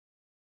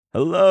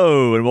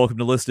Hello, and welcome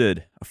to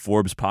Listed, a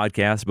Forbes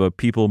podcast about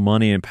people,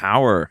 money, and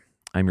power.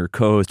 I'm your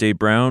co-host, Dave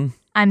Brown.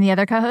 I'm the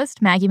other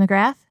co-host, Maggie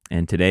McGrath.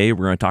 And today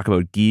we're going to talk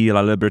about Guy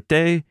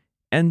Laliberté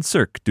and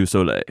Cirque du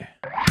Soleil. 1, 2,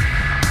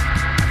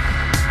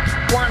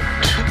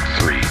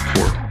 3,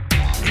 4.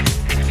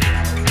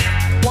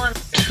 1,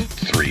 2,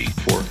 3,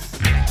 4.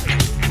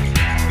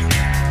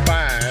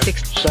 5,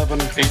 6, 7,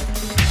 8.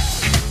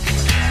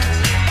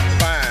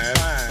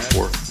 5,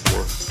 4,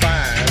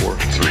 5, 4,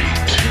 3,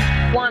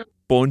 2, 1.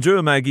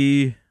 Bonjour,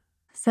 Maggie.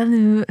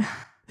 Salut.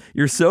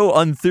 You're so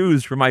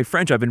enthused for my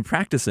French. I've been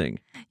practicing.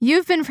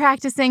 You've been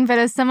practicing, but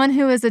as someone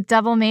who is a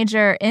double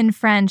major in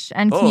French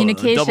and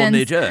communications, double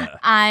major.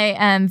 I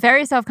am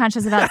very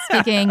self-conscious about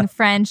speaking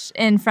French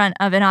in front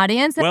of an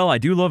audience. Well, I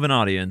do love an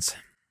audience.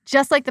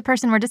 Just like the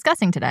person we're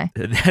discussing today.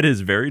 That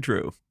is very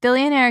true.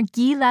 Billionaire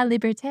Guy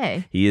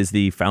Laliberté. He is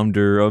the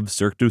founder of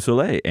Cirque du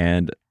Soleil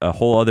and a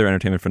whole other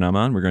entertainment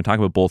phenomenon. We're going to talk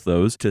about both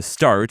those. To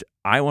start,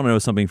 I want to know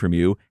something from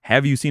you.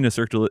 Have you seen a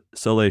Cirque du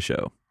Soleil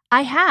show?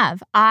 I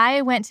have.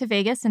 I went to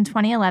Vegas in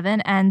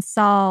 2011 and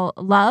saw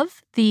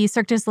Love, the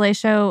Cirque du Soleil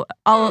show,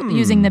 all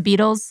using the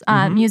Beatles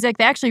music.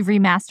 They actually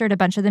remastered a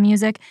bunch of the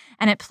music,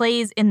 and it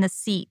plays in the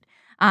seat.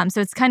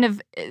 So it's kind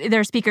of, there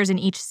are speakers in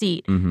each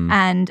seat.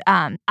 And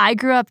I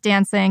grew up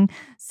dancing,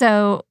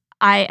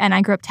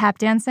 I grew up tap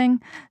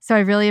dancing, so I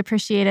really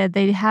appreciated,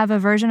 they have a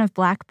version of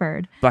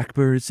Blackbird.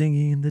 Blackbird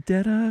singing in the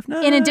dead of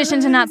night. In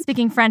addition to not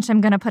speaking French,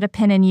 I'm going to put a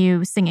pin in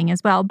you singing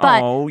as well.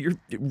 But you're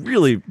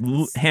really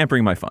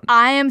hampering my fun.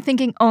 I am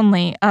thinking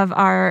only of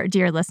our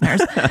dear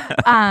listeners.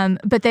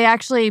 But they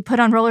actually put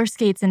on roller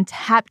skates and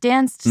tap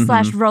danced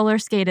 / roller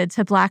skated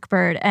to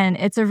Blackbird. And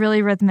it's a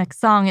really rhythmic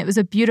song. It was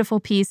a beautiful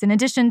piece. In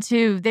addition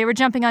to, they were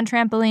jumping on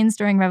trampolines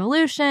during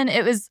Revolution.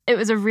 It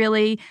was a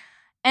really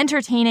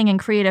entertaining and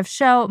creative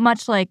show,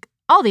 much like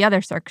all the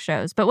other Cirque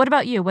shows. But what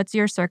about you? What's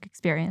your Cirque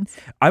experience?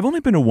 I've only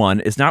been to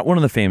one. It's not one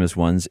of the famous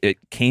ones. It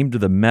came to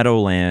the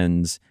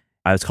Meadowlands.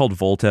 It's called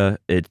Volta.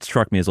 It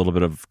struck me as a little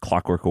bit of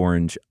Clockwork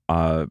Orange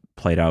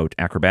played out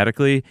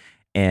acrobatically.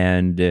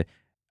 And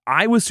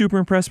I was super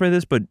impressed by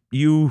this, but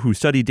you who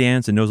study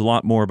dance and knows a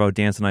lot more about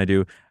dance than I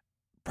do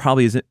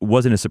probably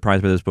wasn't as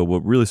surprised by this, but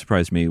what really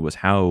surprised me was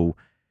how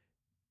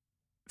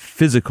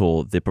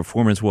physical the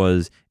performance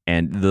was,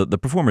 and the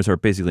performers are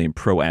basically in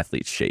pro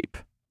athlete shape.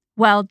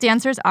 Well,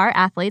 dancers are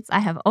athletes, I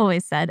have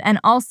always said. And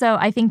also,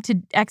 I think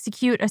to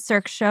execute a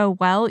Cirque show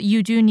well,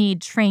 you do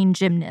need trained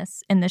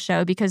gymnasts in the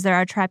show, because there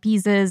are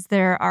trapezes,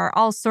 there are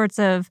all sorts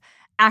of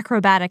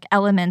acrobatic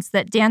elements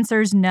that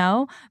dancers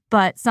know,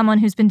 but someone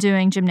who's been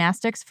doing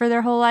gymnastics for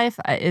their whole life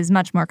is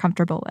much more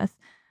comfortable with.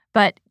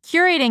 But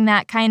curating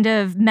that kind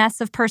of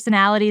mess of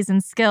personalities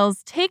and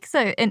skills takes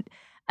a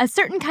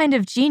certain kind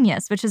of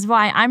genius, which is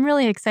why I'm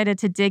really excited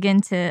to dig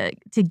into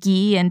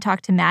Guy and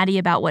talk to Maddie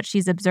about what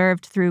she's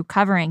observed through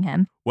covering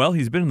him. Well,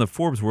 he's been in the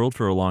Forbes world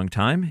for a long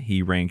time.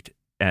 He ranked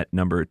at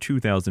number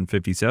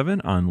 2057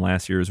 on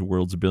last year's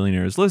World's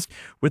Billionaires list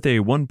with a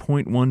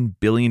 $1.1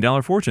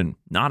 billion fortune.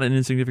 Not an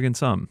insignificant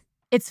sum.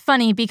 It's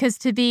funny because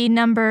to be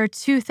number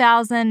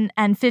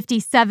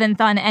 2057th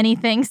on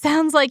anything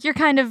sounds like you're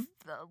kind of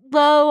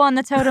low on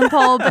the totem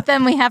pole, but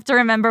then we have to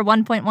remember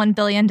 $1.1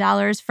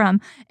 billion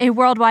from a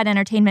worldwide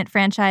entertainment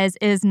franchise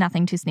is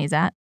nothing to sneeze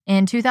at.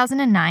 In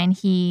 2009,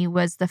 he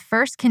was the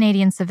first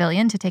Canadian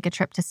civilian to take a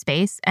trip to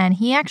space, and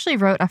he actually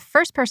wrote a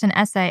first-person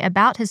essay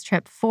about his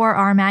trip for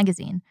our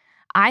magazine.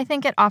 I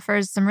think it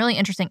offers some really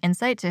interesting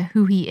insight to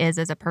who he is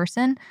as a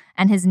person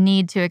and his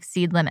need to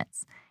exceed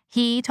limits.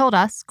 He told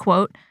us,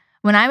 quote,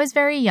 "When I was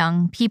very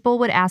young, people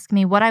would ask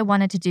me what I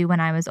wanted to do when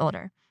I was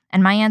older.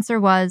 And my answer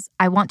was,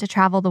 I want to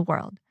travel the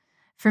world.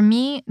 For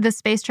me, the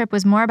space trip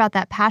was more about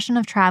that passion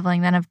of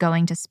traveling than of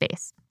going to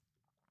space."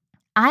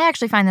 I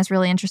actually find this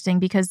really interesting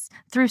because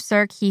through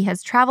Cirque, he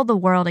has traveled the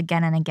world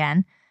again and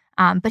again.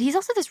 But he's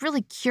also this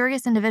really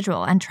curious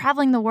individual, and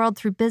traveling the world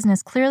through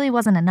business clearly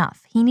wasn't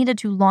enough. He needed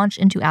to launch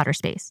into outer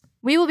space.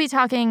 We will be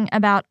talking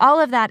about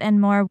all of that and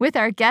more with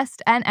our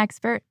guest and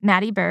expert,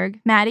 Maddie Berg.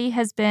 Maddie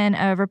has been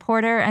a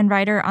reporter and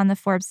writer on the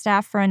Forbes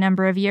staff for a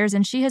number of years,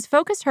 and she has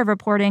focused her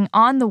reporting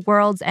on the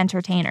world's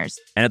entertainers.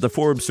 And at the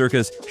Forbes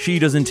circus, she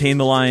doesn't tame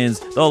the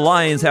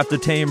lions have to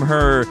tame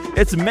her.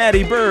 It's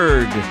Maddie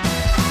Berg.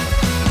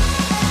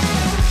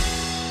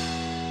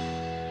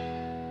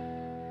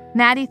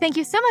 Maddie, thank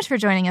you so much for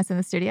joining us in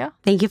the studio.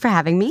 Thank you for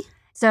having me.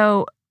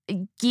 So,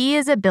 Guy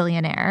is a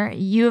billionaire.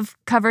 You've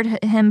covered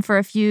him for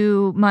a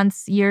few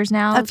months, years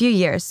now. A few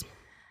years.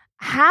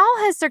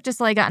 How has Cirque du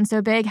Soleil gotten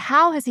so big?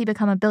 How has he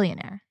become a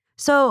billionaire?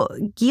 So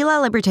Guy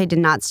Laliberté did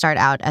not start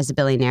out as a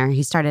billionaire.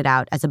 He started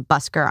out as a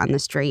busker on the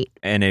street.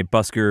 And a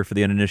busker, for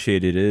the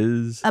uninitiated,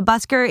 is? A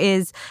busker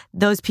is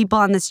those people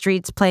on the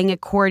streets playing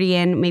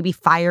accordion, maybe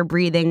fire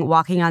breathing,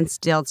 walking on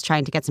stilts,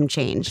 trying to get some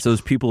change. It's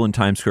those people in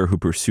Times Square who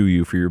pursue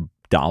you for your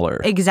dollar.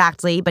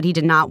 Exactly, but he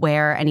did not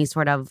wear any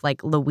sort of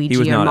like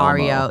Luigi or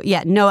Mario. Elmo.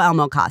 Yeah, no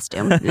Elmo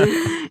costume.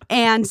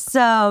 And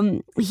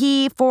so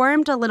he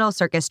formed a little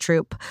circus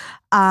troupe.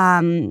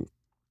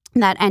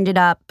 that ended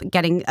up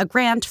getting a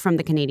grant from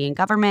the Canadian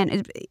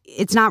government.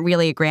 It's not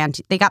really a grant.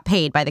 They got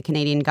paid by the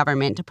Canadian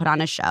government to put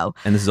on a show.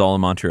 And this is all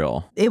in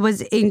Montreal? It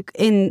was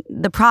in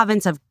the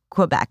province of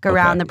Quebec,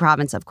 around the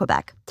province of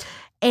Quebec.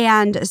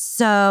 And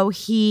so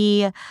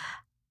he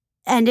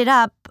ended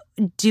up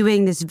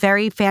doing this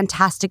very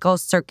fantastical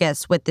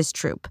circus with this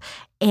troupe.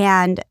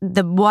 And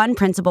the one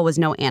principle was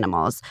no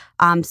animals.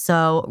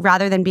 So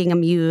rather than being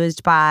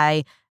amused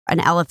by an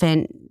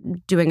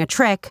elephant doing a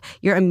trick,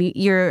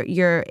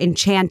 you're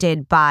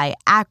enchanted by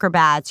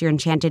acrobats, you're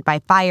enchanted by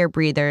fire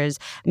breathers.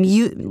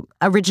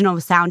 Original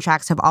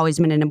soundtracks have always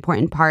been an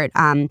important part.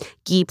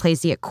 Guy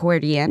plays the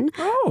accordion.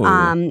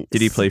 Oh,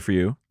 did he play for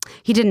you?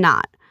 He did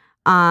not.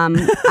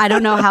 I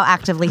don't know how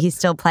actively he's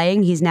still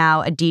playing. He's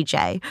now a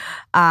DJ.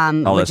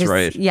 That's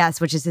right.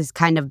 Yes, which is his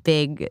kind of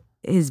big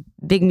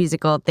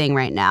musical thing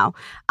right now.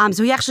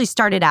 So he actually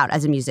started out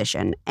as a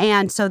musician.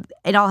 And so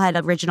it all had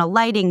original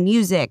lighting,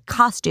 music,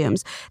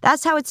 costumes.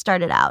 That's how it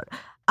started out.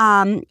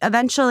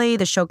 Eventually,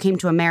 the show came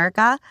to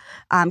America,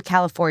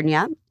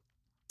 California.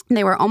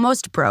 They were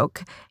almost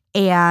broke.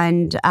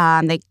 And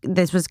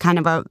this was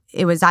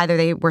it was either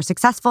they were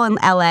successful in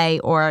LA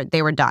or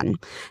they were done.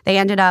 They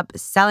ended up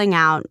selling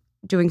out,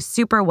 doing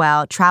super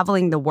well,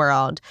 traveling the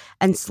world,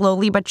 and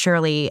slowly but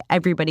surely,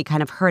 everybody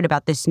kind of heard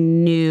about this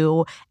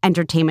new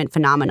entertainment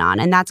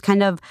phenomenon. And that's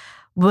kind of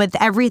with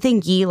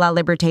everything Guy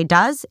Laliberté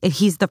does,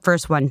 he's the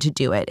first one to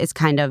do it. It's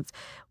kind of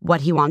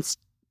what he wants,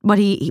 what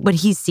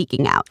he's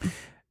seeking out.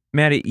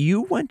 Maddie,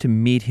 you went to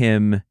meet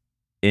him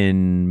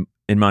in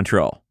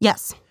Montreal.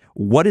 Yes.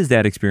 What is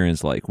that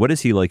experience like? What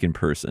is he like in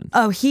person?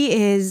 Oh, he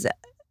is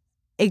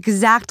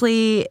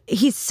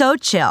he's so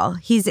chill.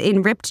 He's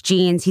in ripped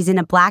jeans. He's in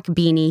a black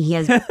beanie. He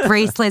has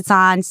bracelets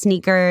on,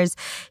 sneakers.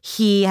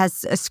 He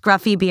has a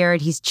scruffy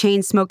beard. He's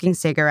chain smoking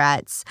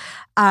cigarettes.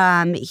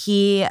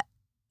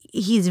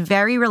 He's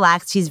very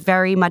relaxed. He's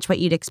very much what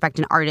you'd expect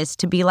an artist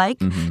to be like,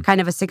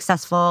 kind of a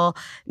successful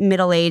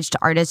middle-aged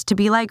artist to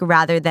be like,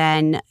 rather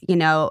than,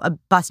 a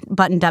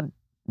buttoned-up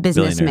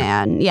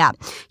businessman. Billionaire. Yeah.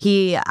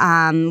 He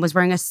was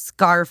wearing a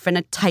scarf and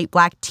a tight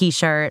black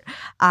t-shirt.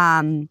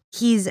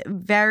 He's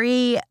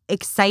very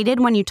excited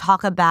when you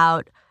talk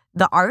about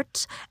the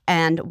art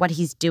and what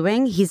he's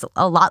doing. He's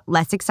a lot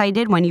less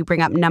excited when you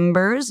bring up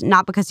numbers,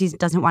 not because he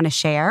doesn't want to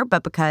share,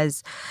 but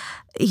because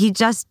he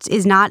just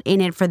is not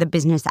in it for the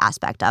business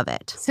aspect of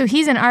it. So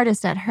he's an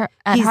artist at heart.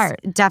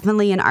 He's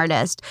definitely an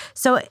artist.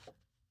 So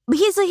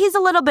he's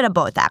a little bit of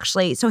both,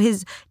 actually. So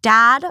his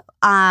dad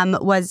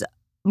was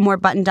more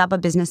buttoned up, a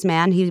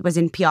businessman. He was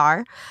in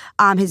PR.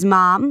 His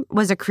mom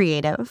was a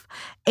creative.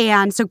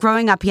 And so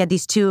growing up, he had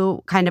these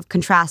two kind of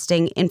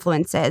contrasting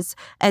influences.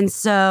 And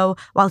so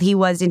while he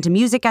was into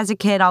music as a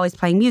kid, always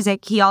playing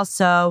music, he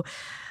also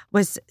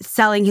was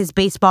selling his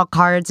baseball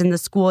cards in the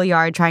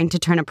schoolyard, trying to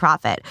turn a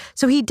profit.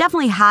 So he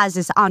definitely has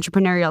this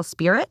entrepreneurial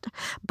spirit,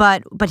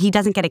 but he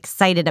doesn't get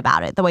excited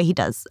about it the way he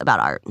does about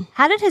art.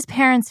 How did his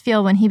parents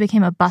feel when he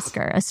became a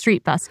busker, a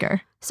street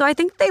busker? So I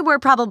think they were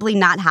probably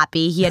not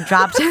happy. He had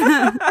dropped,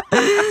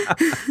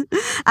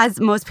 as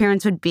most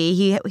parents would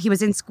be. He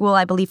was in school,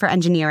 I believe, for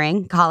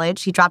engineering,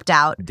 college. He dropped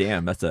out.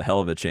 Damn, that's a hell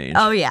of a change.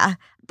 Oh, yeah.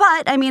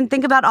 But, I mean,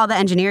 think about all the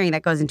engineering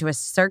that goes into a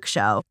Cirque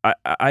show.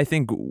 I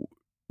think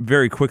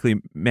very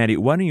quickly, Maddie,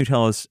 why don't you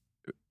tell us,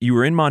 you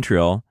were in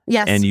Montreal.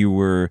 Yes. And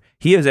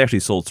he has actually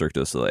sold Cirque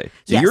du Soleil.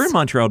 So yes. You're in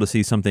Montreal to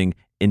see something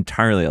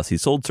entirely else. He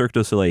sold Cirque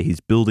du Soleil. He's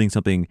building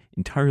something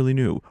entirely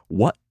new.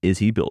 What is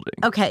he building?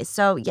 Okay,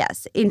 so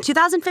yes. In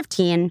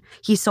 2015,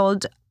 he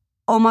sold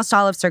almost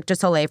all of Cirque du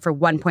Soleil for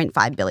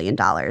 $1.5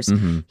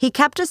 billion. He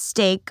kept a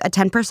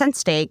 10%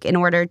 stake, in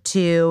order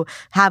to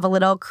have a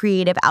little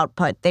creative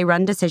output. They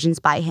run decisions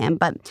by him.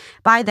 But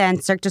by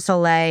then, Cirque du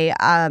Soleil,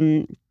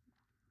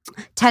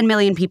 10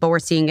 million people were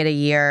seeing it a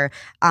year.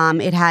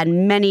 It had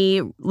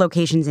many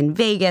locations in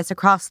Vegas,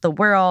 across the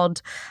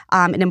world.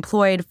 It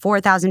employed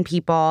 4,000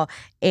 people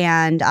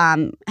and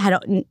had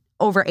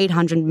over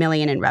 800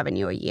 million in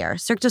revenue a year.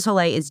 Cirque du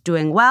Soleil is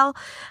doing well,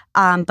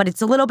 but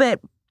it's a little bit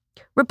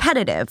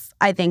repetitive,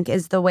 I think,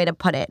 is the way to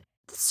put it.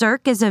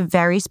 Cirque is a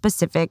very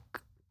specific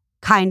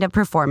kind of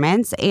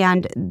performance,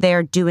 and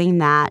they're doing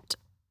that.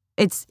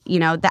 It's,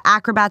 the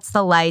acrobats,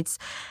 the lights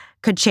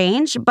could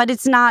change, but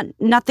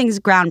nothing's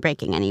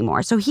groundbreaking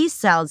anymore. So he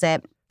sells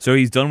it. So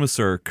he's done with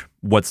Cirque.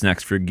 What's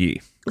next for Guy?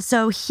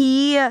 So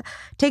he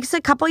takes a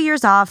couple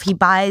years off. He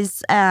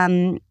buys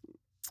an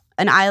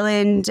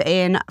island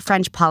in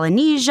French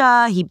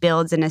Polynesia. He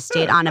builds an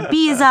estate on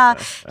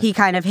Ibiza. He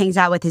kind of hangs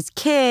out with his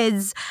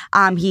kids.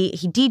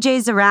 He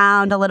DJs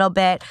around a little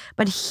bit,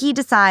 but he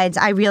decides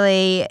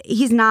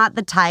he's not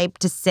the type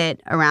to sit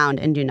around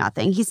and do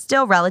nothing. He's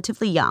still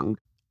relatively young.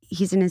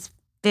 He's in his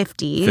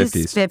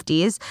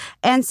 50s.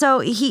 And so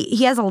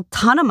he has a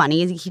ton of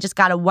money. He just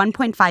got a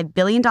 $1.5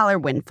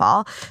 billion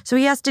windfall. So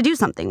he has to do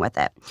something with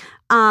it.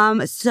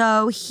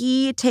 So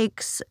he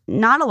takes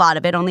not a lot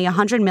of it, only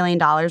 $100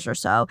 million or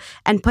so,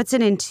 and puts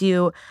it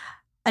into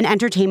an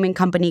entertainment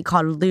company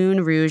called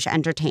Loon Rouge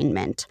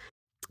Entertainment.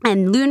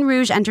 And Loon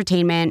Rouge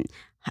Entertainment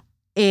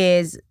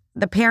is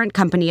the parent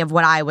company of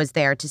what I was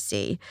there to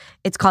see.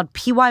 It's called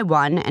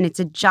PY1, and it's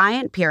a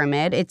giant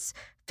pyramid. It's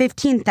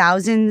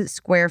 15,000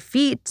 square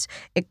feet.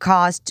 It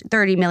cost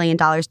 $30 million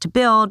to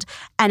build,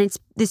 and it's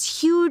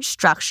this huge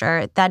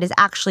structure that is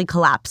actually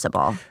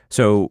collapsible.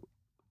 So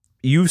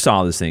you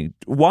saw this thing.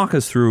 Walk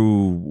us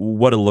through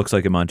what it looks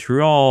like in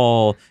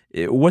Montreal.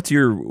 What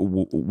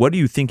are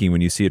you thinking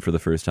when you see it for the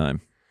first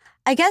time?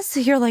 I guess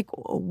you're like,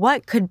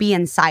 what could be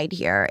inside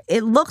here?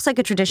 It looks like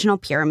a traditional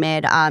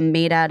pyramid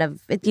made out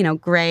of,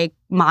 gray,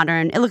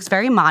 modern. It looks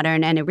very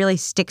modern, and it really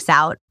sticks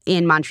out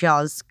in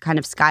Montreal's kind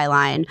of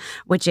skyline,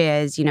 which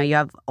is, you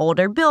have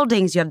older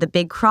buildings, you have the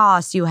big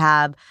cross, you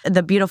have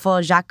the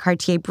beautiful Jacques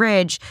Cartier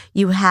Bridge,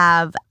 you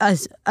have a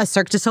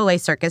Cirque du Soleil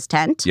circus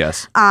tent.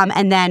 Yes.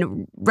 And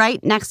then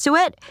right next to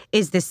it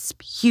is this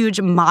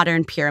huge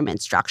modern pyramid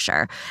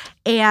structure.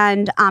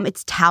 And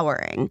it's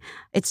towering.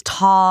 It's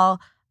tall.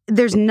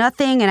 There's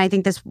nothing, and I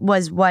think this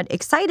was what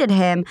excited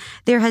him,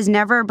 there has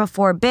never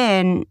before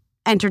been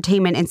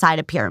entertainment inside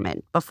a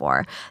pyramid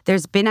before.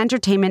 There's been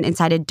entertainment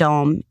inside a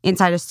dome,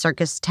 inside a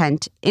circus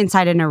tent,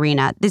 inside an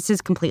arena. This is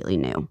completely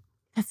new.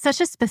 That's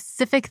such a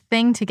specific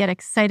thing to get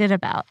excited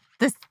about.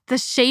 The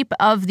shape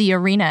of the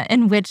arena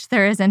in which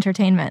there is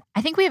entertainment.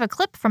 I think we have a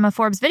clip from a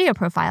Forbes video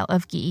profile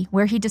of Guy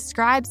where he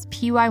describes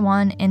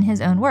PY1 in his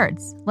own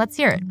words. Let's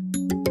hear it.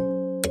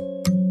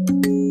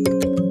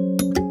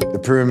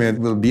 The pyramid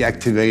will be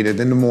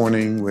activated in the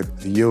morning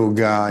with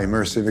yoga,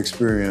 immersive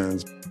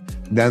experience.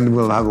 Then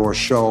we'll have our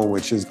show,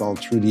 which is called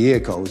Through the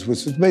Echoes,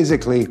 which is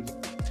basically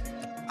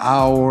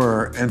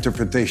our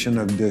interpretation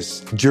of this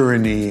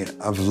journey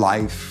of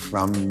life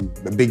from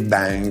the Big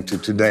Bang to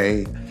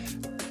today.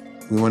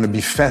 We want to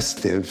be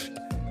festive.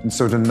 And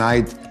so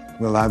tonight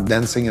we'll have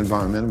dancing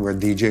environment where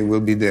DJ will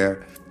be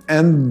there.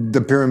 And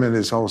the pyramid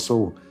is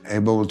also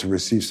able to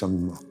receive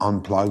some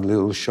unplugged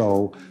little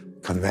show,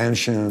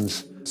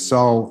 conventions.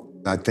 So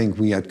I think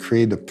we had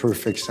created a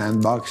perfect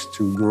sandbox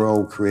to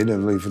grow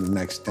creatively for the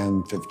next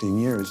 10, 15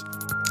 years.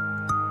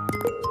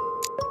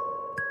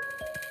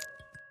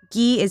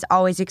 Guy is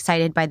always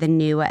excited by the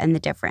new and the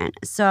different.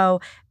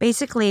 So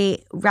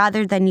basically,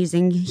 rather than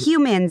using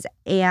humans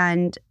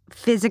and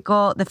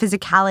the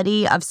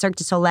physicality of Cirque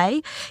du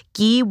Soleil,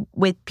 Guy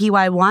with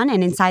PY1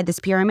 and inside this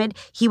pyramid,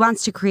 he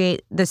wants to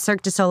create the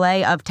Cirque du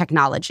Soleil of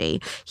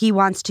technology. He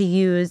wants to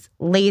use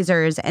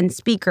lasers and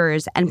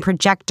speakers and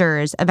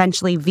projectors,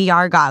 eventually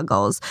VR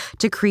goggles,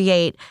 to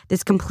create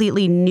this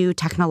completely new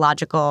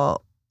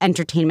technological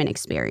entertainment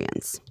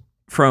experience.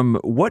 From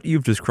what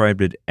you've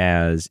described it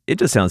as, it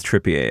just sounds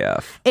trippy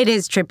AF. It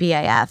is trippy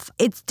AF.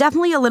 It's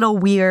definitely a little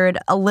weird,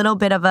 a little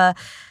bit of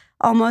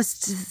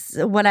almost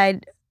what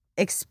I'd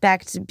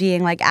expect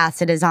being like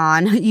acid is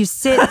on. You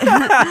sit...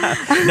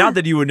 Not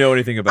that you would know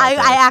anything about that.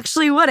 I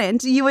actually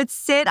wouldn't. You would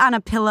sit on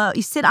a pillow.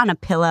 You sit on a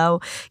pillow.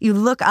 You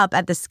look up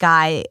at the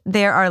sky.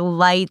 There are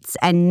lights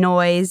and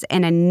noise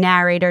and a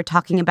narrator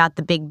talking about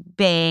the Big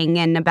Bang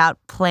and about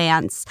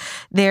plants.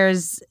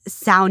 There's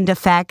sound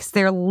effects.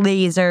 There are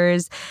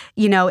lasers.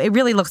 It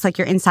really looks like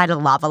you're inside a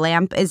lava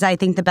lamp is, I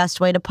think, the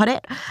best way to put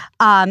it.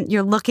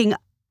 You're looking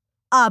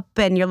up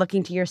and you're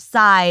looking to your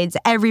sides.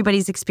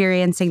 Everybody's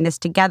experiencing this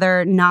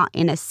together, not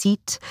in a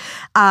seat.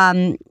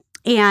 And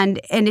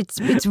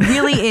it's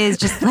really is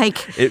just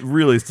like... It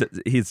really is.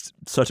 He's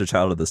such a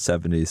child of the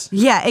 70s.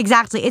 Yeah,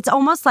 exactly. It's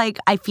almost like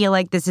I feel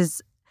like this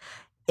is...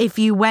 If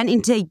you went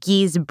into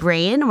Guy's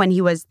brain when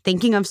he was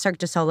thinking of Cirque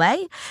du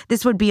Soleil,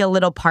 this would be a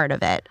little part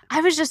of it. I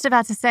was just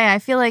about to say, I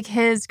feel like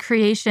his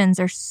creations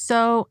are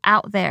so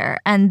out there.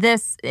 And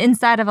this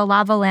inside of a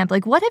lava lamp,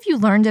 like what have you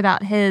learned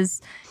about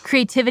his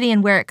creativity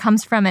and where it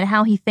comes from and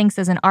how he thinks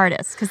as an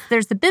artist? Because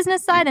there's the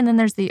business side and then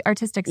there's the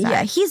artistic side.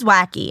 Yeah, he's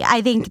wacky.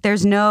 I think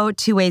there's no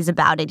two ways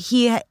about it.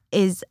 He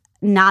is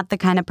not the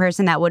kind of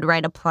person that would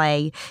write a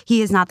play.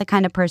 He is not the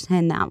kind of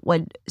person that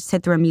would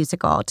sit through a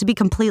musical. To be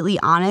completely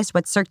honest,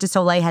 what Cirque du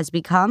Soleil has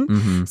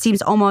become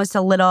seems almost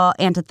a little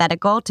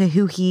antithetical to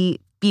who he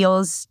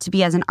feels to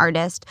be as an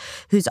artist,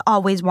 who's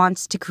always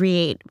wants to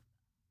create,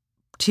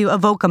 to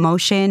evoke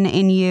emotion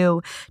in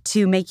you,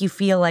 to make you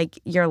feel like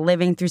you're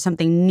living through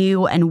something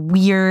new and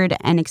weird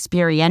and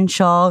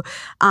experiential.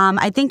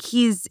 I think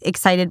he's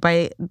excited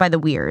by the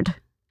weird.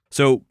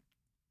 So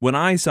when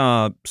I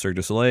saw Cirque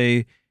du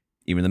Soleil,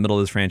 even in the middle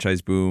of this franchise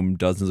boom,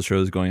 dozens of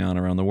shows going on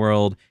around the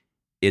world,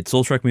 it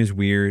still struck me as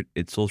weird.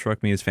 It still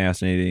struck me as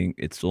fascinating.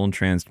 It still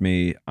entranced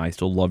me. I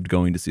still loved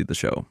going to see the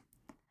show.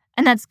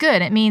 And that's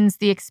good. It means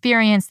the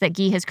experience that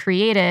Guy has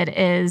created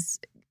is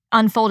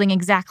unfolding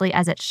exactly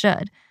as it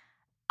should.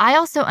 I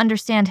also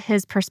understand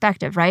his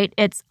perspective, right?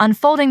 It's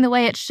unfolding the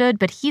way it should,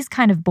 but he's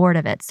kind of bored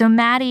of it. So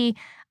Maddie,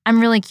 I'm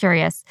really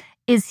curious.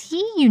 Is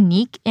he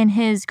unique in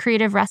his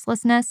creative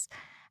restlessness?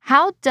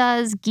 How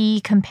does Guy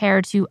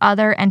compare to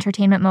other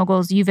entertainment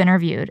moguls you've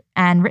interviewed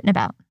and written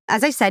about?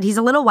 As I said, he's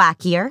a little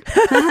wackier.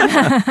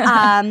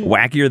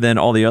 Wackier than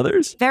all the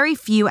others? Very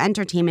few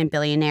entertainment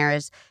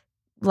billionaires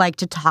like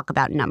to talk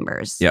about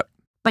numbers. Yep.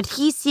 But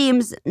he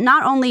seems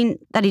not only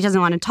that he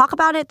doesn't want to talk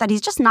about it, that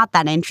he's just not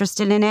that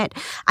interested in it.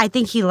 I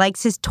think he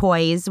likes his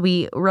toys.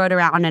 We rode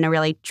around in a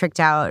really tricked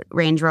out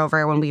Range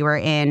Rover when we were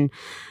in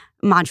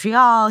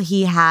Montreal.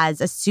 He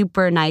has a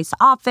super nice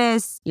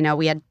office. You know,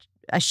 we had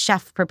a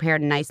chef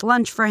prepared a nice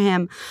lunch for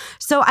him.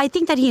 So I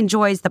think that he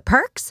enjoys the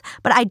perks,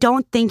 but I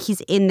don't think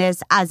he's in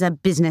this as a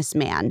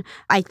businessman.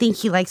 I think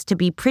he likes to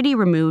be pretty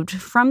removed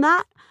from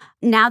that.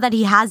 Now that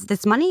he has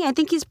this money, I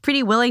think he's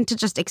pretty willing to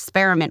just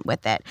experiment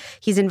with it.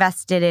 He's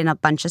invested in a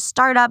bunch of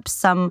startups.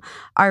 Some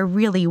are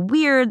really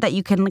weird that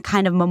you can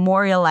kind of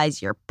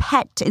memorialize your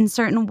pet in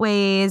certain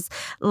ways,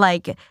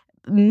 like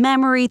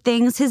memory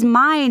things. His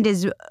mind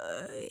is...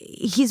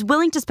 he's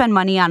willing to spend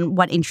money on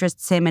what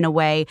interests him in a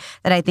way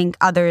that I think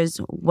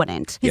others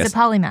wouldn't. He's a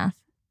polymath.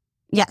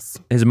 Yes.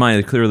 His mind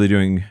is clearly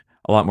doing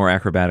a lot more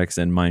acrobatics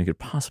than mine could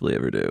possibly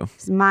ever do.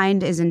 His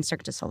mind is in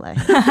Cirque du Soleil.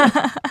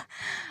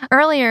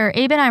 Earlier,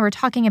 Abe and I were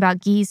talking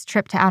about Guy's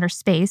trip to outer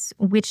space,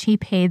 which he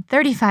paid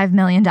 $35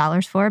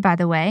 million for, by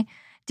the way.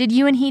 Did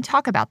you and he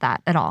talk about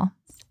that at all?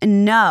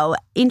 No.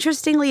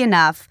 Interestingly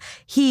enough,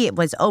 he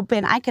was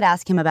open. I could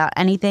ask him about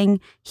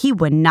anything. He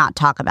would not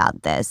talk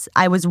about this.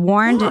 I was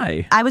warned.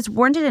 Why? I was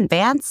warned in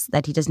advance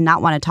that he does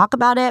not want to talk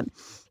about it.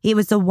 It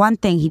was the one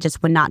thing he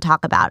just would not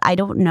talk about. I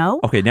don't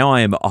know. Okay, now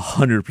I am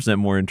 100%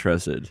 more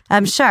interested.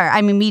 I'm sure.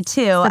 I mean, me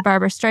too. The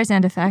Barbara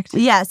Streisand effect.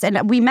 Yes,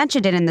 and we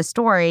mentioned it in the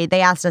story. They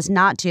asked us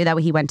not to, that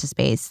he went to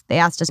space. They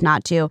asked us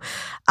not to.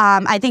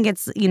 I think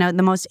it's,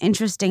 the most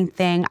interesting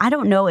thing. I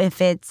don't know if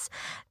it's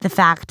the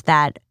fact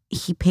that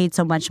he paid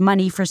so much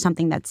money for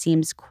something that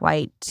seems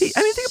quite... Think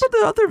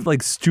about the other,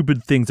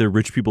 stupid things that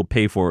rich people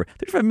pay for.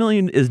 $35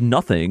 million is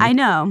nothing. I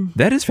know.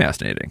 That is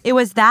fascinating. It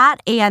was that,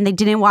 and they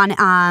didn't want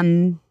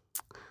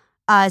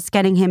us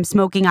getting him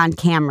smoking on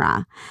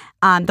camera.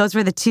 Those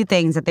were the two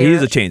things that they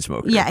He's a chain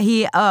smoker. Yeah,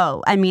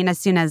 as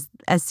soon as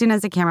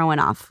the camera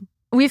went off.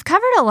 We've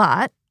covered a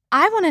lot.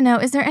 I want to know,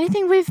 is there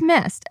anything we've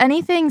missed?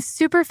 Anything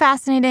super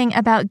fascinating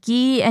about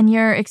Guy and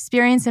your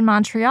experience in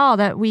Montreal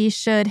that we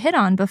should hit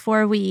on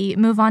before we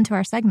move on to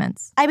our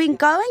segments? I mean,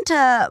 going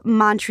to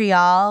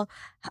Montreal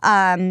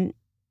and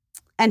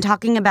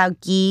talking about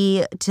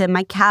Guy to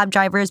my cab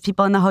drivers,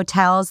 people in the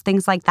hotels,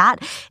 things like that,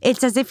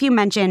 it's as if you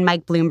mentioned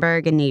Mike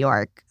Bloomberg in New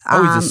York.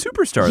 He's a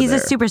superstar He's there.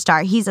 a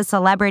superstar. He's a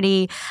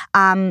celebrity.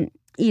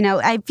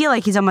 I feel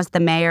like he's almost the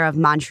mayor of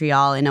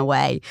Montreal in a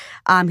way.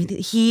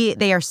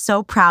 They are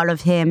so proud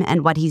of him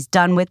and what he's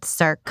done with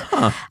Cirque.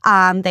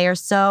 Huh. They are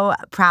so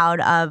proud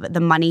of the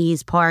money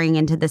he's pouring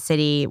into the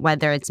city,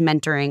 whether it's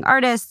mentoring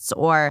artists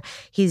or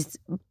he's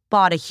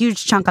bought a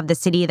huge chunk of the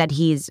city that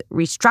he's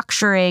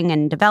restructuring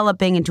and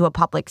developing into a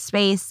public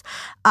space.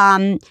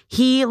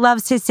 He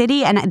loves his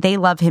city and they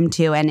love him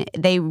too. And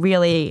they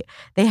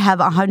have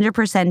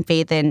 100%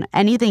 faith in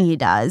anything he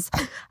does.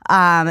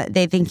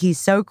 They think he's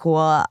so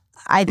cool.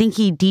 I think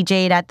he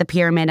DJ'd at the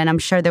Pyramid, and I'm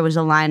sure there was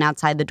a line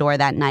outside the door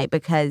that night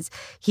because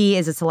he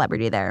is a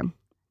celebrity there.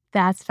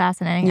 That's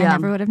fascinating. Yeah. I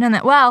never would have known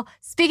that. Well,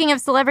 speaking of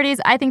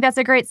celebrities, I think that's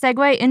a great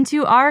segue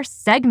into our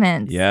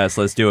segments. Yes,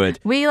 let's do it.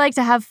 We like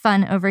to have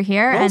fun over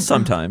here. Well,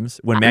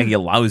 sometimes, when Maggie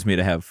allows me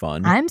to have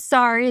fun. I'm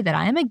sorry that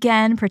I am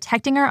again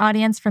protecting our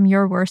audience from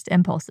your worst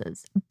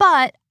impulses.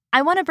 But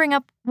I want to bring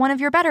up one of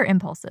your better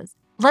impulses.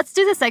 Let's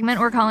do the segment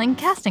we're calling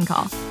Casting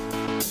Call.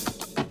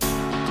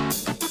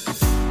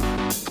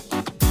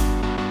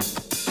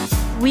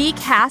 We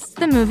cast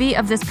the movie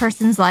of this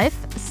person's life,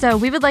 so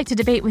we would like to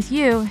debate with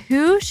you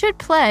who should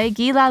play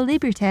Guy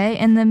Laliberté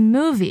in the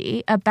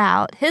movie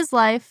about his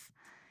life,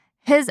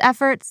 his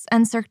efforts,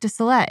 and Cirque du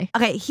Soleil.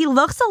 Okay, he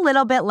looks a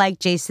little bit like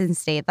Jason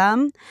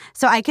Statham,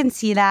 so I can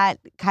see that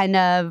kind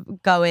of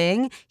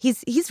going.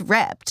 He's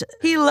ripped.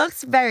 He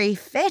looks very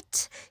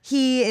fit.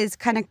 He is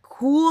kind of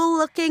cool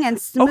looking and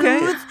smooth.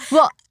 Okay.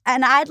 Well,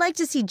 and I'd like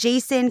to see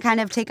Jason kind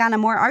of take on a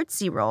more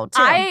artsy role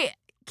too. I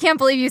can't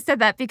believe you said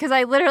that because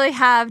I literally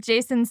have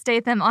Jason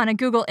Statham on a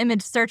Google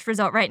image search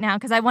result right now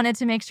because I wanted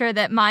to make sure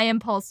that my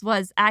impulse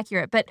was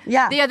accurate. But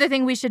the other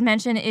thing we should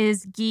mention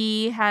is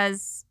Guy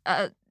has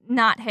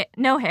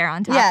no hair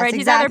on top, yes, right?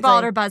 He's exactly. either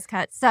bald or buzz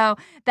cut. So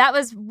that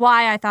was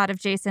why I thought of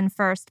Jason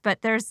first.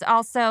 But there's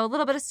also a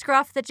little bit of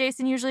scruff that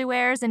Jason usually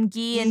wears and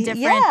Guy and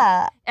different.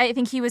 Yeah. I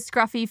think he was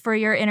scruffy for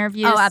your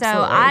interview. Oh,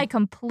 absolutely. So I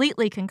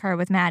completely concur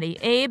with Maddie.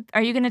 Abe,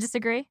 are you going to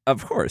disagree?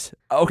 Of course.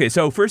 Okay,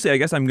 so firstly, I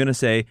guess I'm going to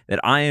say that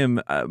I am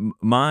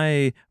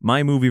my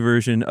movie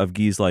version of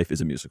Guy's life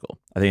is a musical.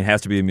 I think it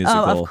has to be a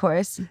musical. Oh, of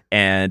course.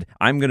 And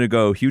I'm going to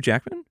go Hugh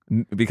Jackman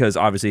because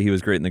obviously he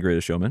was great in The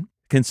Greatest Showman.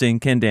 Can sing,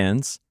 can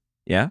dance.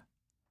 Yeah?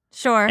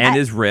 Sure. And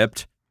is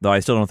ripped, though I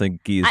still don't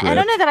think Guy is ripped. I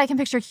don't know that I can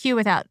picture Hugh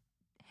without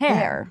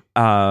hair.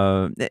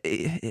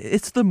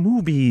 It's the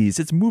movies.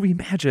 It's movie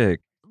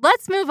magic.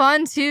 Let's move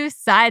on to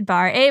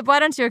Sidebar. Abe, why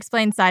don't you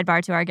explain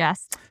Sidebar to our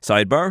guest?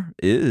 Sidebar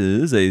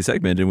is a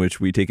segment in which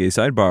we take a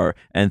sidebar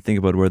and think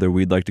about whether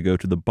we'd like to go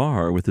to the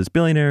bar with this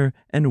billionaire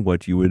and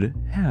what you would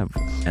have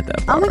at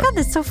that bar. Oh my God,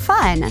 that's so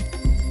fun.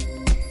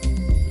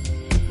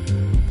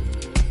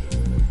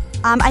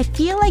 I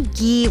feel like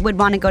Guy would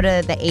want to go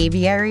to the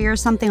Aviary or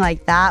something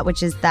like that,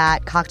 which is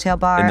that cocktail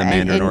bar. In the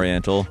Mandarin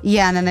Oriental.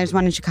 Yeah, and then there's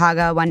one in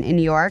Chicago, one in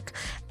New York.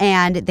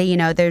 And they,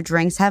 their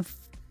drinks have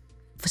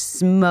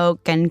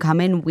smoke and come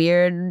in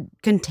weird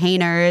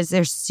containers.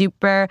 They're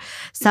super,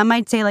 some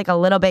might say like a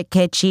little bit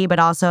kitschy, but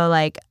also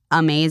like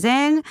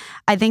amazing.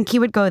 I think he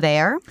would go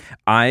there.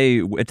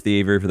 I went to the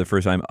Aviary for the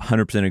first time.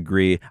 100%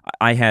 agree.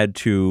 I had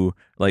to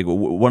like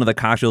one of the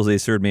cocktails they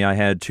served me. I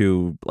had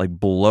to like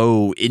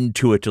blow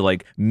into it to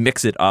like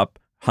mix it up.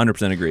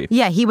 100% agree.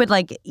 Yeah, he would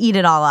like eat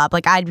it all up.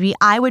 Like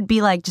I would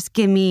be like, just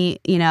give me,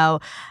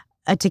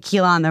 a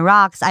tequila on the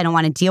rocks. I don't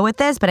want to deal with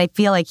this, but I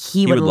feel like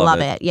he would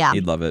love it. Yeah,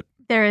 he'd love it.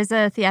 There is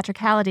a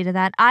theatricality to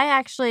that. I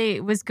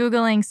actually was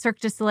Googling Cirque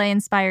du Soleil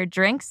inspired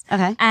drinks.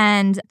 Okay.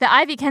 And the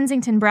Ivy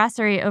Kensington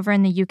Brasserie over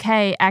in the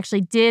UK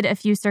actually did a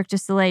few Cirque du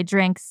Soleil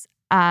drinks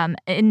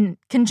in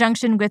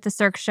conjunction with the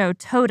Cirque show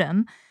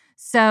Totem.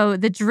 So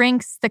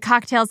the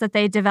cocktails that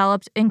they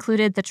developed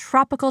included the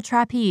Tropical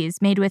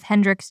Trapeze made with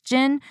Hendrick's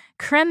gin,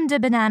 creme de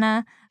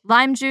banana,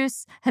 lime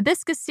juice,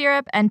 hibiscus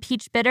syrup, and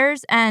peach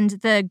bitters. And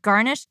the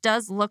garnish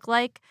does look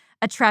like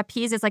a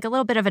trapeze. It's like a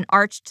little bit of an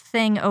arched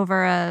thing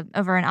over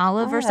an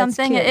olive or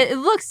something. It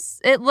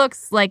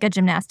looks like a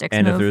gymnastics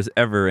and move. If there's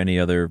ever any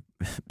other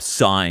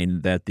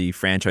sign that the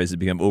franchise has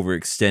become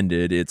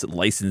overextended, it's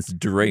licensed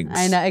drinks.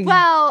 I know.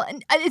 Well,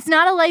 it's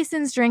not a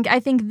licensed drink. I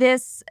think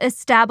this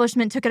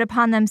establishment took it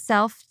upon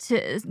themselves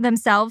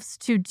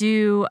to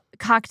do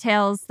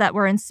cocktails that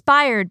were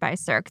inspired by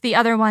Cirque. The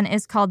other one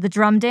is called the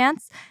Drum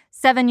Dance.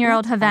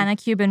 7-year-old Havana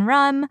Cuban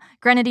rum,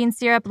 grenadine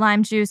syrup,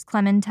 lime juice,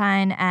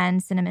 clementine,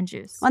 and cinnamon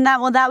juice.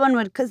 That one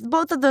would, because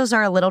both of those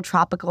are a little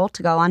tropical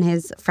to go on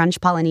his French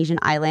Polynesian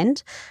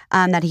island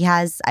that he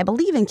has, I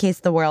believe, in case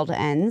the world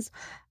ends.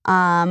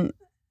 I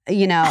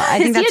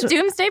think is he a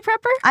doomsday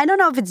prepper? I don't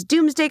know if it's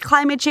doomsday,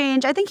 climate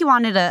change. I think he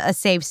wanted a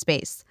safe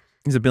space.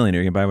 He's a billionaire.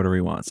 He can buy whatever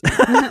he wants.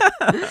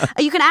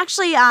 You can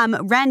actually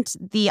rent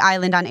the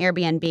island on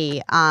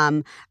Airbnb.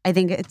 I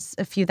think it's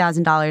a few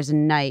 $1,000s a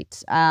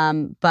night.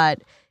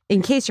 But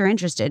in case you're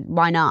interested,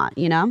 why not,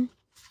 Does it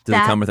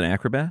come with an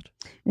acrobat?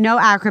 No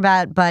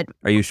acrobat, but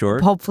are you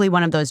sure? Hopefully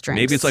one of those drinks.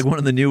 Maybe it's like one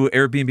of the new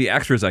Airbnb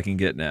extras I can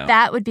get now.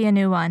 That would be a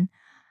new one.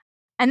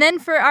 And then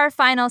for our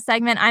final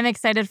segment, I'm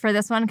excited for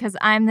this one because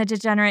I'm the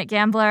degenerate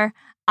gambler.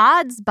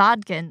 Odds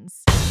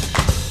Bodkins.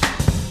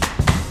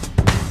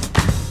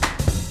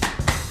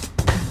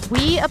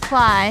 We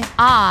apply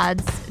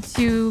odds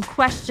to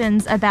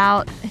questions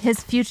about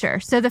his future.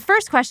 So the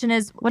first question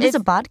is... What is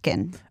a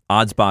bodkin?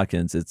 Odds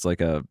Bodkins. It's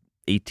like a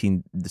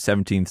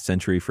 17th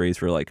century phrase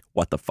for like,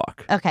 what the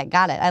fuck? Okay,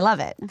 got it. I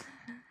love it.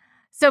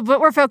 So, but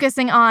we're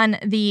focusing on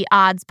the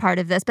odds part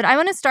of this. But I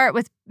want to start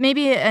with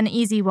maybe an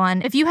easy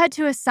one. If you had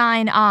to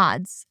assign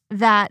odds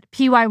that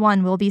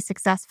PY1 will be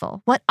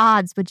successful, what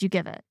odds would you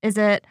give it? Is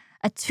it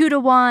a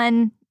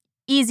 2-to-1,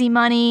 easy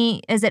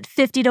money? Is it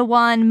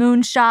 50-to-1,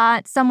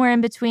 moonshot, somewhere in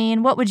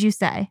between? What would you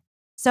say?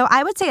 So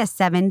I would say a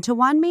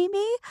 7-to-1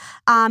 maybe.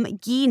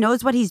 Guy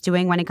knows what he's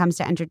doing when it comes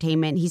to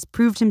entertainment. He's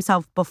proved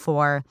himself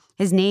before.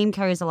 His name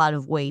carries a lot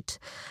of weight.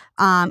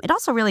 It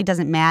also really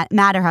doesn't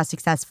matter how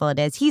successful it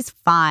is. He's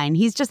fine.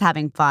 He's just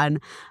having fun.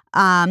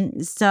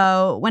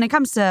 So when it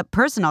comes to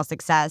personal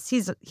success,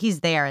 he's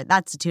there.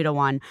 That's a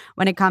 2-to-1.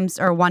 When it comes,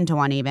 or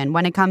 1-to-1 even.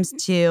 When it comes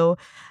to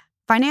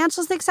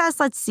financial success,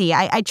 let's see.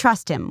 I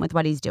trust him with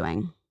what he's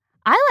doing.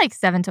 I like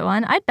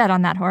 7-to-1. I'd bet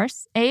on that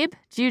horse. Abe,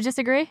 do you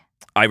disagree?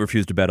 I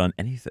refuse to bet on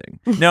anything.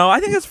 No,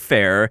 I think it's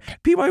fair.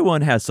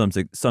 PY1 has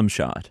some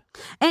shot.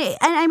 And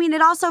I mean,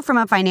 it also, from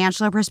a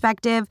financial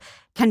perspective,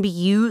 can be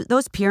used.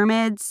 Those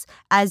pyramids,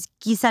 as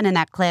Guy said in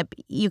that clip,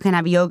 you can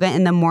have yoga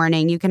in the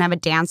morning. You can have a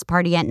dance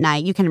party at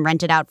night. You can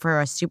rent it out for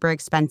a super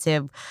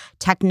expensive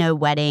techno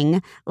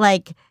wedding.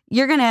 Like,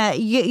 there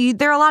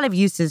are a lot of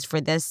uses for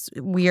this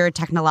weird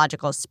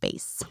technological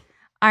space.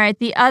 All right.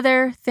 The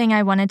other thing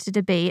I wanted to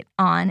debate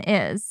on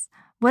is,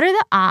 what are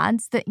the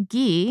odds that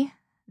Guy,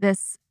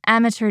 this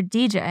amateur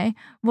DJ,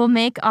 will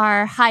make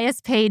our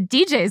highest paid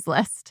DJs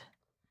list?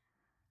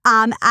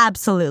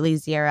 Absolutely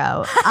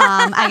zero.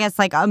 I guess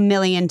like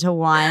 1,000,000 to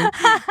 1.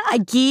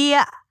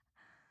 Guy,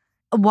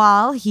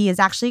 while he is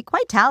actually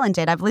quite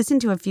talented, I've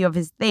listened to a few of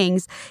his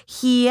things.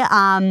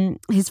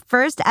 His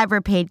first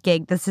ever paid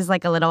gig, this is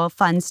like a little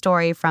fun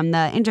story from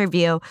the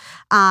interview,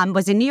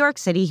 was in New York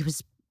City. He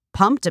was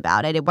pumped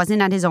about it. It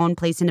wasn't at his own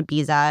place in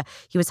Ibiza.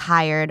 He was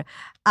hired.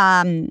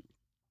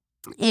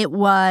 It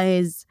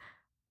was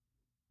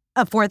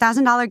a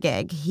 $4,000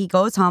 gig. He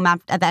goes home at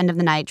the end of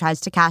the night,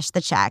 tries to cash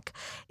the check.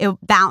 It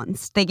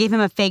bounced. They gave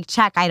him a fake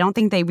check. I don't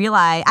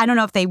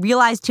know if they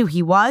realized who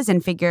he was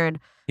and figured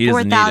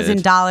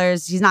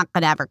 $4,000, he's not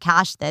going to ever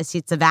cash this.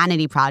 It's a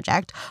vanity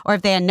project. Or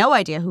if they had no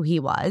idea who he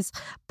was.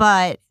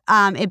 But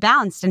it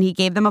bounced, and he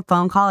gave them a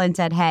phone call and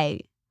said,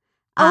 hey,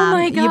 oh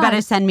my God, you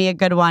better send me a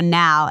good one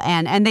now.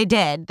 And they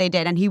did.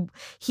 And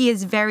he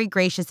is very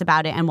gracious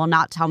about it and will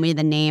not tell me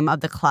the name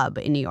of the club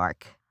in New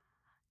York.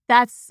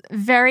 That's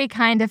very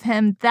kind of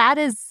him. That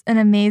is an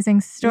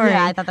amazing story.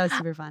 Yeah, I thought that was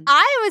super fun.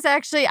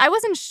 I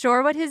wasn't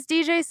sure what his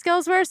DJ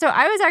skills were, so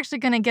I was actually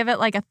going to give it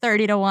like a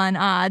 30-1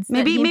 odds.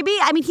 Maybe.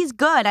 I mean, he's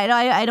good.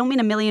 I don't mean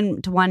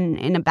 1,000,000 to 1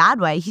 in a bad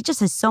way. He just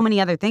has so many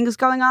other things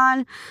going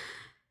on.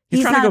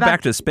 He's trying to go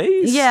back to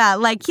space? Yeah,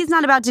 like he's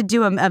not about to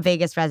do a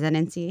Vegas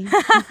residency.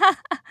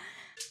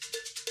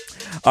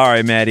 All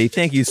right, Maddie,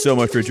 thank you so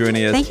much for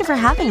joining us. Thank you for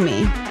having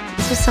me.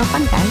 This was so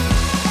fun,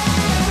 guys.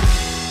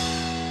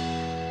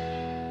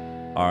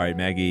 All right,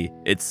 Maggie,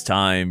 it's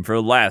time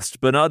for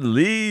last but not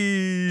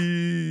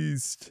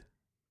least.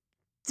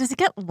 Does it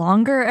get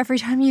longer every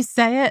time you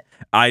say it?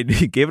 I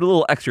gave it a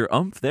little extra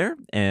oomph there.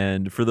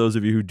 And for those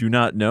of you who do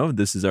not know,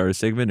 this is our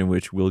segment in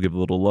which we'll give a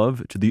little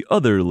love to the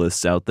other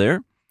lists out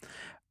there.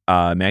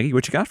 Maggie,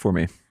 what you got for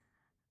me?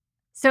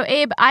 So,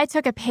 Abe, I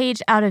took a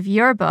page out of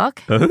your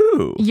book.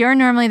 Oh. You're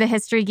normally the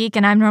history geek,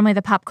 and I'm normally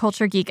the pop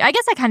culture geek. I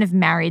guess I kind of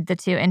married the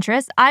two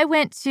interests. I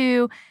went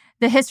to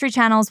the History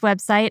Channel's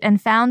website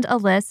and found a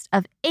list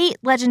of 8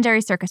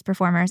 legendary circus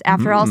performers.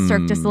 After all,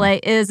 Cirque du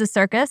Soleil is a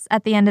circus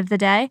at the end of the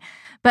day.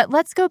 But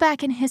let's go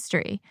back in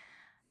history.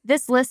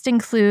 This list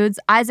includes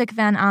Isaac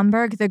van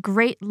Amberg, the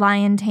great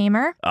lion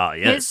tamer. Ah,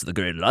 yes, the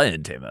great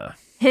lion tamer.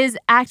 His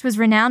act was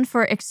renowned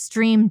for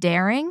extreme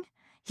daring.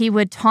 He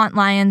would taunt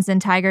lions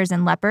and tigers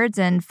and leopards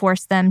and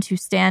force them to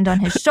stand on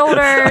his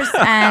shoulders.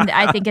 And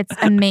I think it's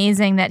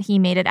amazing that he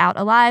made it out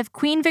alive.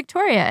 Queen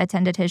Victoria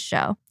attended his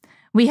show.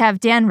 We have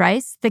Dan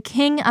Rice, the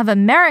king of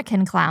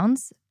American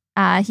clowns.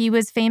 He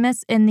was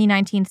famous in the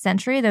 19th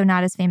century, though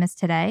not as famous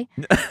today.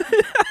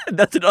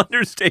 That's an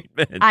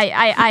understatement.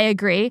 I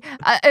agree.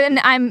 And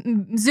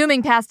I'm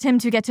zooming past him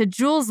to get to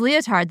Jules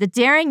Leotard, the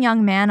daring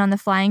young man on the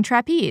flying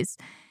trapeze.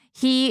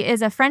 He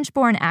is a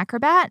French-born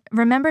acrobat,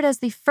 remembered as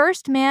the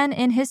first man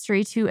in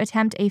history to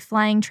attempt a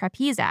flying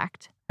trapeze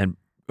act. And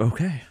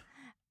okay.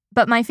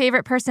 But my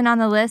favorite person on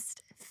the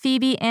list,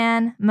 Phoebe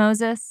Ann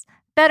Moses,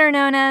 better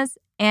known as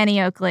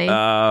Annie Oakley.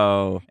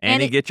 Oh,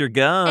 Annie Get Your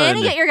Gun.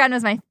 Annie Get Your Gun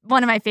was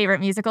one of my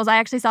favorite musicals. I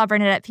actually saw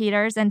Bernadette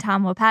Peters and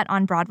Tom Wopat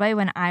on Broadway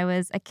when I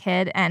was a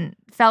kid and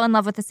fell in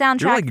love with the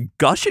soundtrack. You're like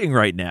gushing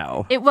right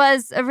now. It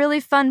was a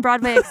really fun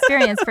Broadway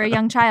experience for a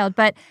young child.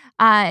 But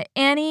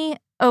Annie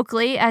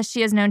Oakley, as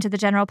she is known to the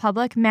general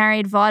public,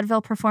 married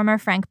vaudeville performer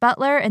Frank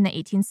Butler in the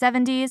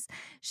 1870s.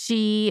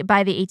 She,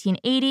 by the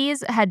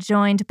 1880s, had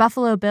joined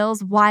Buffalo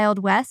Bill's Wild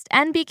West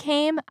and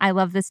became, I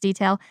love this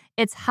detail,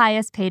 its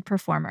highest paid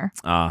performer.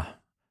 Ah,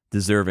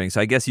 deserving.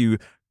 So I guess you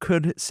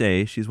could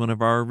say she's one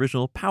of our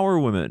original power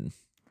women.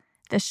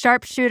 The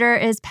sharpshooter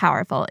is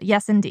powerful.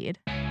 Yes, indeed.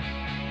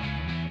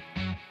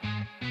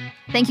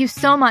 Thank you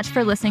so much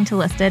for listening to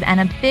Listed,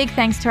 and a big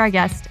thanks to our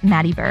guest,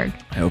 Maddie Berg.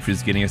 I hope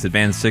she's getting us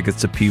advance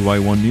tickets to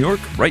PY1 New York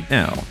right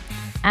now.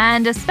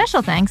 And a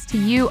special thanks to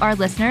you, our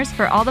listeners,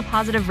 for all the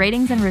positive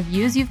ratings and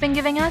reviews you've been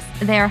giving us.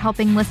 They are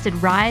helping Listed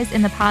rise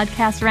in the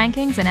podcast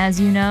rankings, and as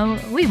you know,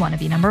 we want to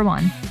be number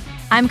 1.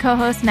 I'm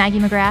co-host Maggie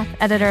McGrath,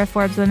 editor of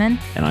Forbes Women.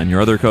 And I'm your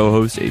other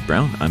co-host, Abe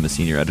Brown. I'm a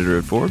senior editor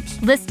at Forbes.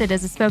 Listed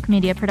is a Spoke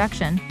Media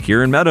production.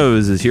 Kieran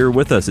Meadows is here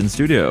with us in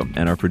studio,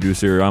 and our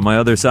producer on my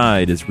other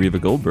side is Reva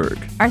Goldberg.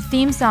 Our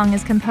theme song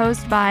is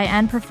composed by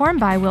and performed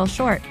by Will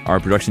Short. Our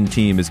production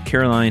team is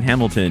Caroline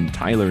Hamilton,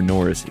 Tyler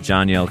Norris,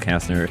 John-Yale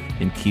Kastner,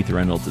 and Keith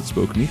Reynolds at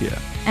Spoke Media.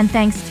 And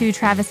thanks to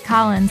Travis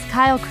Collins,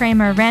 Kyle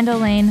Kramer, Randall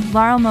Lane,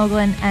 Laurel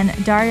Moglin,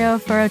 and Dario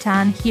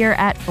Furotan here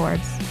at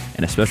Forbes.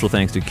 And a special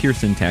thanks to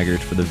Kirsten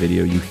Taggart for the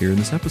video you hear in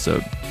this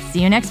episode.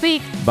 See you next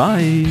week.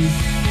 Bye.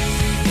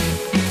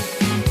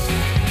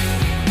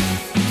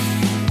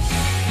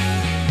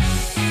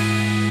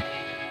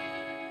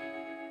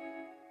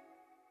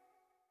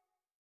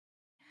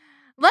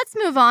 Let's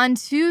move on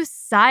to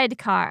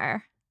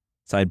Sidecar.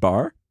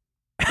 Sidebar?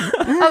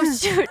 Oh,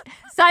 shoot.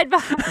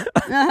 Sidebar.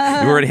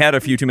 You already had a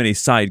few too many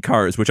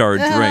sidecars, which are a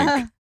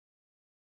drink.